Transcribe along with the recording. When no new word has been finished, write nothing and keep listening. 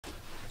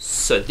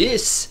So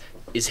this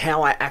is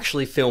how I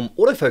actually film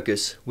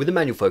autofocus with a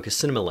manual focus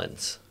cinema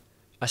lens.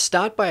 I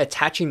start by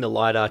attaching the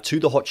LiDAR to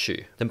the hot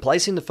shoe, then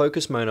placing the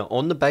focus motor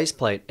on the base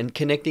plate and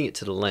connecting it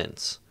to the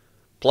lens.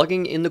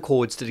 Plugging in the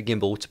cords to the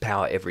gimbal to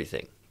power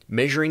everything.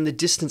 Measuring the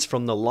distance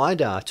from the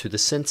LiDAR to the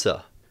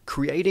sensor.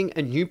 Creating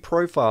a new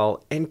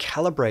profile and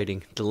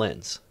calibrating the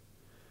lens.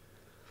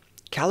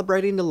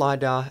 Calibrating the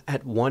LiDAR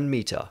at 1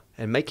 meter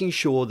and making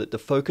sure that the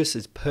focus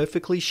is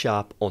perfectly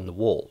sharp on the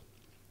wall.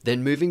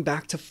 Then moving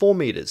back to 4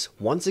 meters,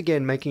 once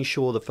again making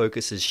sure the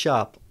focus is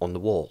sharp on the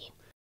wall.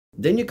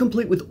 Then you're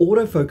complete with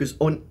autofocus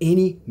on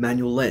any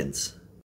manual lens.